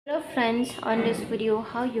Hello friends, on this video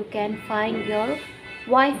how you can find your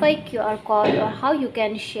Wi-Fi QR code or how you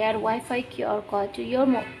can share Wi-Fi QR code to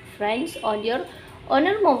your friends on your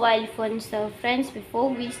mobile phone. So friends, before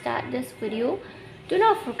we start this video, do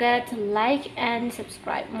not forget to like and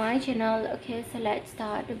subscribe my channel. Okay, so let's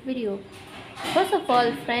start the video. First of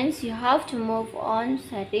all friends, you have to move on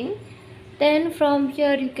setting. Then from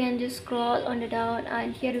here you can just scroll on the down,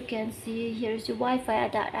 and here you can see here's the Wi-Fi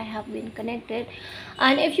that I have been connected.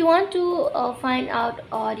 And if you want to find out,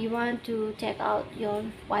 or you want to check out your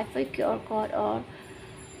Wi-Fi QR code,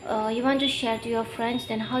 or you want to share to your friends,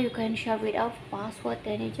 then how you can share without password,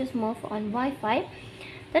 then you just move on Wi-Fi.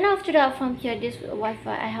 Then after that, from here this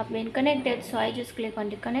Wi-Fi I have been connected, so I just click on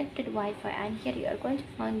the connected Wi-Fi, and here you are going to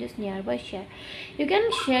find this nearby share. You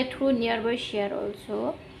can share through nearby share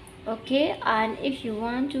also. Okay, and if you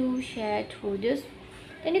want to share through this,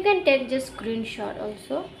 then you can take this screenshot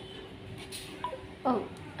also. Oh,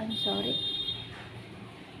 I'm sorry.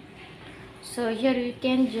 So here you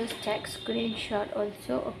can just take screenshot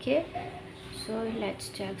also. Okay, so let's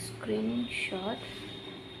take screenshot.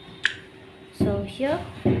 So here,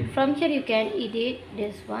 from here you can edit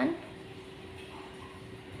this one.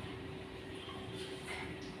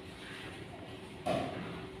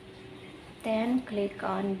 Then click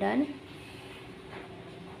on done.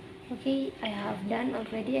 Okay, I have done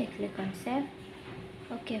already. I click on save.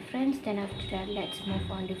 Okay friends, then after that let's move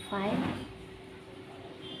on to file.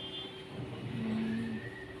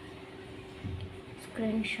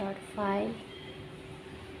 Screenshot file.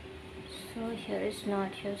 So here is not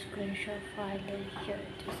your screenshot file, here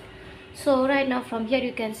it is. So right now from here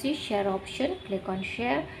you can see share option. Click on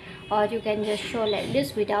share, or you can just show like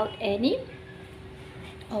this without any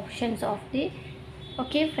options of the.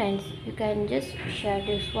 Okay friends, you can just share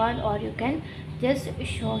this one, or you can just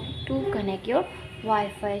show to connect your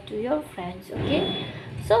Wi-Fi to your friends. Okay,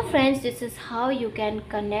 so friends, this is how you can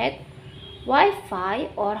connect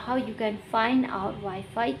Wi-Fi, or how you can find out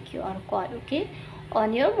Wi-Fi QR code, okay,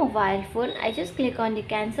 on your mobile phone. I just click on the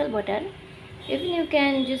cancel button. Even you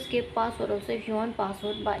can just give password also if you want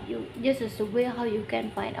password, but this is the way how you can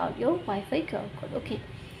find out your Wi-Fi QR code. Okay,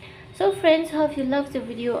 so friends, hope you love the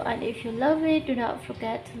video, and if you love it, do not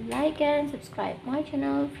forget to like and subscribe my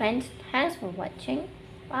channel. Friends, thanks for watching.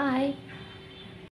 Bye.